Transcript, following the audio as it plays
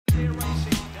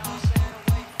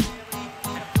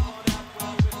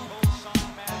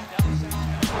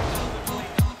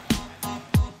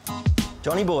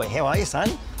Johnny boy, how are you,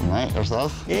 son? Mate,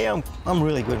 yourself? Yeah, I'm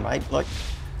really good, mate. Like,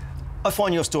 I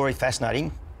find your story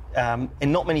fascinating, and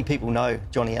not many people know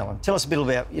Johnny Allen. Tell us a bit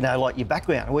about, like your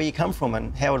background, where you come from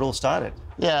and how it all started.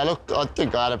 Yeah, look, I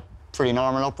think I had a pretty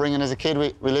normal upbringing as a kid.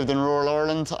 We lived in rural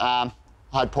Ireland,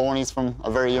 had ponies from a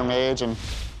very young age and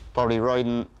probably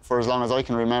riding for as long as I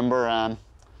can remember.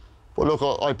 But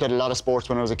look, I played a lot of sports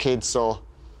when I was a kid, so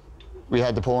we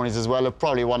had the ponies as well. It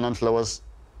probably wasn't until I was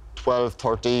 12,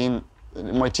 13,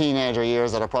 in my teenager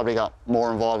years, that I probably got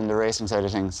more involved in the racing side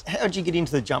of things. How did you get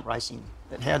into the jump racing?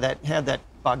 How'd that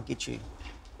bug get you?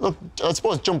 Look, I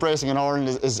suppose jump racing in Ireland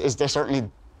is certainly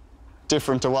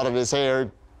different to what it is here.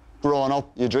 Growing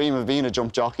up, you dream of being a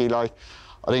jump jockey. Like,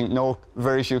 I think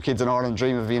very few kids in Ireland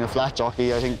dream of being a flat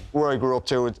jockey. I think where I grew up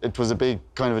to, it was a big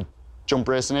kind of a jump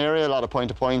racing area, a lot of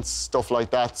point-to-points, stuff like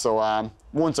that. So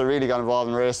once I really got involved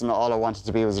in racing, all I wanted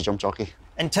to be was a jump jockey.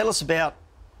 And tell us about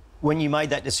when you made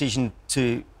that decision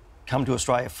to come to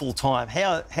Australia full-time,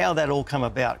 how that all come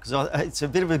about? Because it's a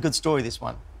bit of a good story, this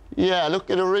one. Yeah,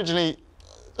 look, it originally,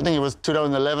 I think it was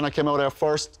 2011 I came out there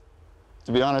first.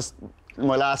 To be honest, in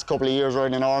my last couple of years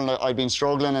riding in Ireland, I'd been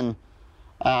struggling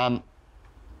and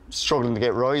struggling to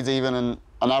get rides even, and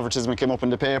an advertisement came up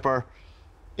in the paper,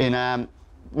 in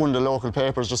one of the local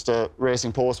papers, just a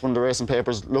racing post, one of the racing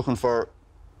papers, looking for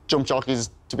jump jockeys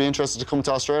to be interested to come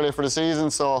to Australia for the season.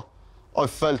 So I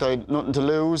felt I had nothing to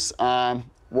lose,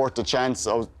 worth the chance.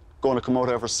 I was going to come out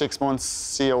here for 6 months,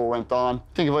 see how it went on.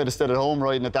 I think if I'd have stayed at home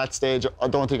riding at that stage, I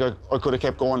don't think I could have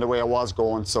kept going the way I was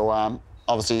going. So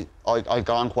obviously I'd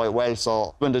gone quite well.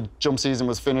 So when the jump season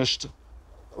was finished,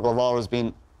 I've always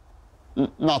been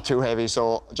not too heavy,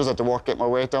 so I just had to work, get my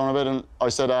weight down a bit, and I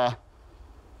said,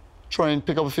 try and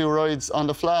pick up a few rides on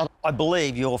the flat. I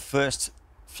believe your first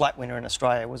flat winner in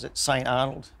Australia was at St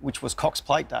Arnold, which was Cox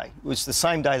Plate Day. It was the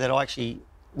same day that I actually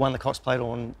won the Cox Plate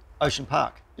on Ocean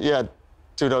Park. Yeah,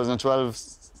 2012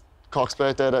 Cox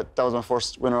Plate Day, that was my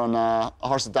first winner on a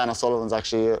horse that Dan O'Sullivan's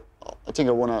actually. I think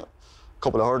I won a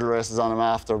couple of hurdle races on him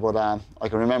after, but I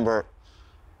can remember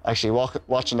actually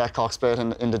watching that Cox Plate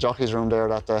in the jockey's room there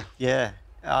that day. Yeah.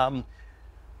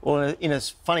 Well, in a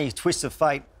funny twist of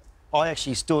fate, I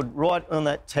actually stood right on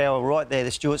that tower, right there,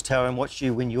 the Stewart's Tower, and watched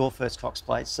you win your first Cox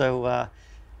Plate. So,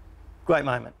 great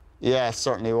moment. Yeah, it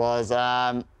certainly was.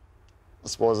 I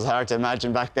suppose it's hard to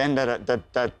imagine back then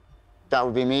that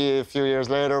would be me a few years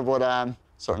later, but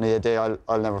certainly a day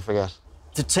I'll never forget.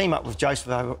 To team up with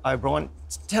Joseph O'Brien,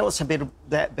 tell us a bit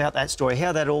about that story,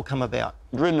 how that all come about.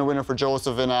 I'd ridden a winner for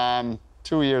Joseph in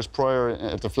 2 years prior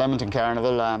at the Flemington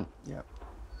Carnival,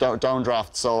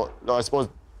 downdraft. So I suppose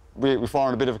we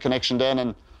formed a bit of a connection then,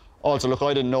 and also, look,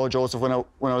 I didn't know Joseph when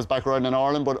I was back riding in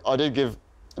Ireland, but I did give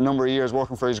a number of years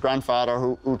working for his grandfather,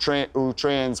 who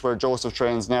trains where Joseph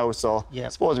trains now. So I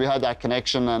suppose we had that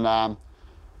connection, and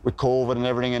with COVID and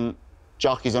everything, and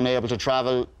jockeys unable to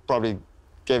travel, probably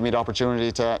gave me the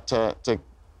opportunity to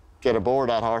get aboard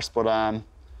that horse. But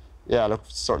yeah, look,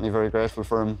 certainly very grateful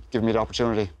for him giving me the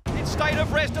opportunity. State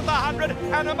of rest at the 100,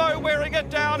 Animo wearing it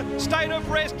down, state of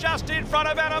rest just in front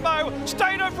of Animo,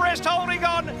 state of rest holding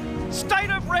on, state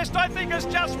of rest I think is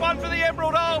just one for the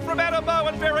Emerald Isle from Animo,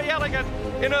 and very elegant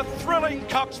in a thrilling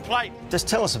Cox Plate. Just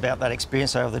tell us about that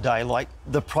experience over the day, like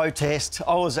the protest.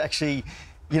 I was actually,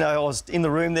 I was in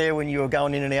the room there when you were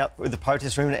going in and out with the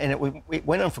protest room, and it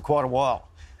went on for quite a while.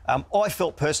 I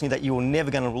felt personally that you were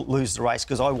never going to lose the race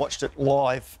because I watched it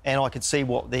live and I could see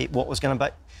what was going to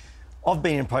be. I've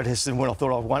been in protests when I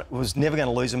thought I was never going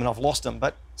to lose them, and I've lost them.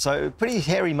 But so, pretty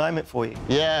hairy moment for you.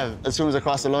 Yeah, as soon as I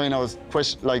crossed the line, I was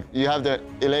like, you have the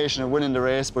elation of winning the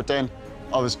race, but then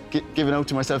I was giving out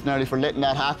to myself nearly for letting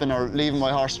that happen, or leaving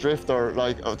my horse drift, or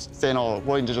like I was saying, oh,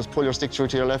 why didn't you just pull your stick through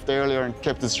to your left earlier and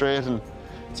kept it straight? And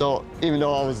so, even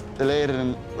though I was elated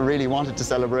and really wanted to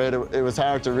celebrate, it was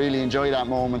hard to really enjoy that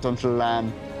moment until,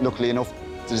 luckily enough,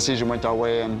 the decision went our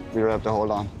way and we were able to hold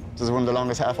on. It was one of the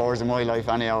longest half hours in my life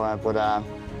anyhow, but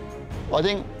I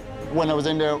think when I was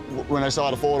in there, when I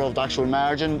saw the photo of the actual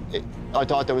margin, I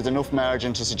thought there was enough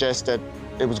margin to suggest that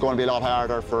it was going to be a lot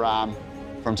harder for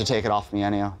him to take it off me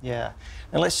anyhow. Yeah,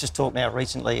 and let's just talk now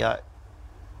recently.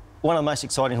 One of the most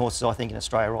exciting horses, I think, in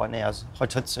Australia right now is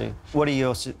Haitutsu. What are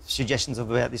your suggestions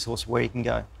about this horse, where he can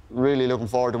go? Really looking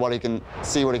forward to what he can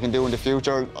do in the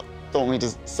future. Don't mean to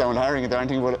sound arrogant or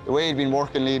anything, but the way he'd been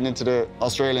working leading into the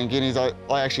Australian Guineas,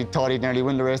 I actually thought he'd nearly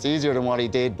win the race easier than what he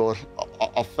did, but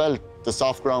I felt the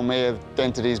soft ground may have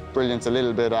dented his brilliance a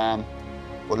little bit.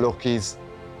 But look, he's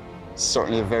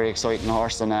certainly a very exciting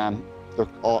horse, and look,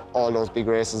 all those big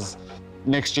races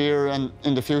next year and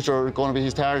in the future are going to be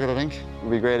his target, I think. It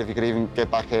would be great if he could even get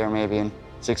back here maybe in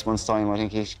 6 months' time. I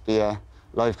think he should be a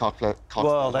live Cox Plate.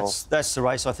 Well, that's the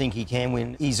race I think he can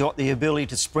win. He's got the ability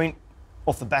to sprint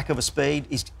off the back of a speed,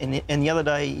 and the other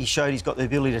day he showed he's got the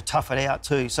ability to tough it out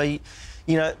too. So, you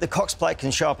know, the Cox Plate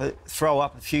can throw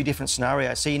up a few different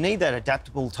scenarios. So you need that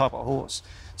adaptable type of horse.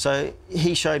 So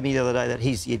he showed me the other day that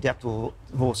he's the adaptable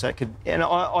horse that could, and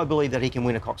I believe that he can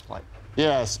win a Cox Plate.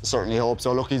 Yes, certainly hope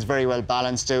so. Look, he's very well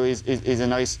balanced too. He's a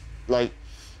nice, like,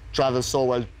 travels so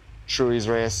well through his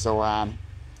race. So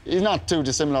he's not too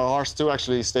dissimilar a horse to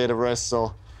actually state of rest.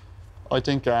 So I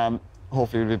think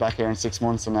hopefully we'll be back here in 6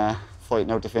 months and fighting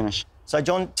out the finish. So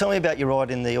John, tell me about your ride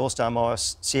in the All-Star Mile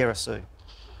Sierra Sue.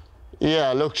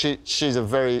 Yeah, look, she's a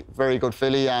very, very good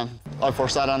filly. I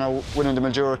first sat on her winning the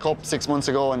Mildura Cup 6 months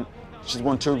ago, and she's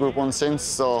won 2 Group 1 since,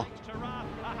 so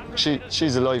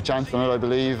she's a live champion, I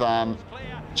believe.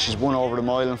 She's won over the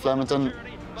mile in Flemington.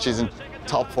 She's in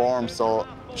top form, so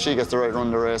if she gets the right run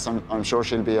of the race, I'm sure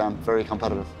she'll be very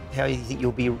competitive. How do you think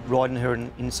you'll be riding her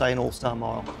in say, an All-Star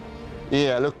Mile?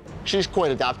 Yeah, look, she's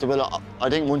quite adaptable. I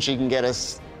think once she can get a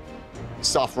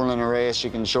soft run in a race, she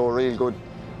can show a real good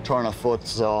turn of foot.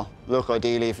 So, look,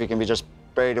 ideally, if we can be just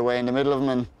buried away in the middle of them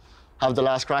and have the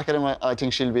last crack at him, I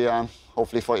think she'll be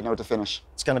hopefully fighting out the finish.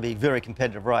 It's going to be a very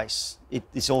competitive race.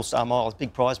 This All-Star Mile is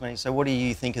big prize money. So what do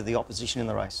you think of the opposition in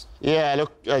the race? Yeah,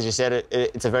 look, as you said,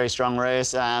 it's a very strong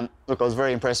race. Look, I was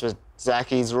very impressed with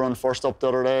Zacky's run first up the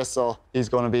other day, so he's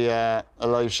going to be a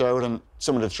live shout, and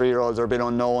some of the 3-year-olds are a bit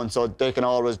unknown, so they can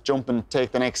always jump and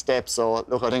take the next step. So,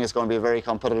 look, I think it's going to be a very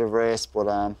competitive race,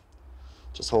 but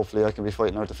just hopefully I can be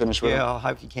fighting out the finish with him. Yeah, I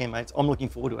hope you can, mate. I'm looking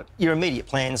forward to it. Your immediate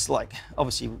plans, like,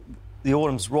 obviously, the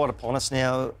autumn's right upon us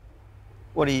now.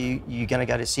 What are you going to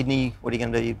go to Sydney? What are you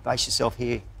going to do? Base yourself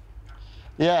here?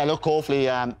 Yeah, look, hopefully,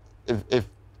 if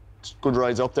good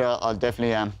rides up there, I'll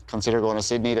definitely consider going to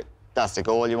Sydney. That's the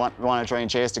goal. You want to try and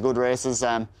chase the good races,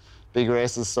 big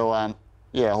races. So,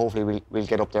 yeah, hopefully we'll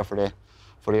get up there for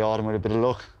the autumn with a bit of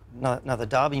luck. Another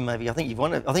derby, maybe. I think you've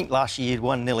won it. I think last year you'd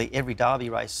won nearly every derby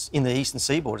race in the Eastern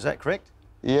Seaboard. Is that correct?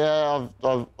 Yeah,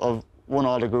 I've won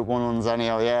all the Group 1 ones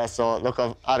anyhow. Yeah. So look,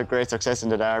 I've had a great success in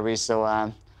the derbies. So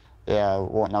yeah, I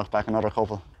won't knock back another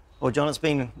couple. Well, John, it's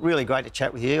been really great to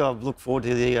chat with you. I look forward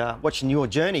to watching your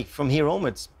journey from here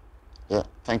onwards. Yeah.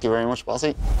 Thank you very much,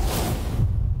 Bossy.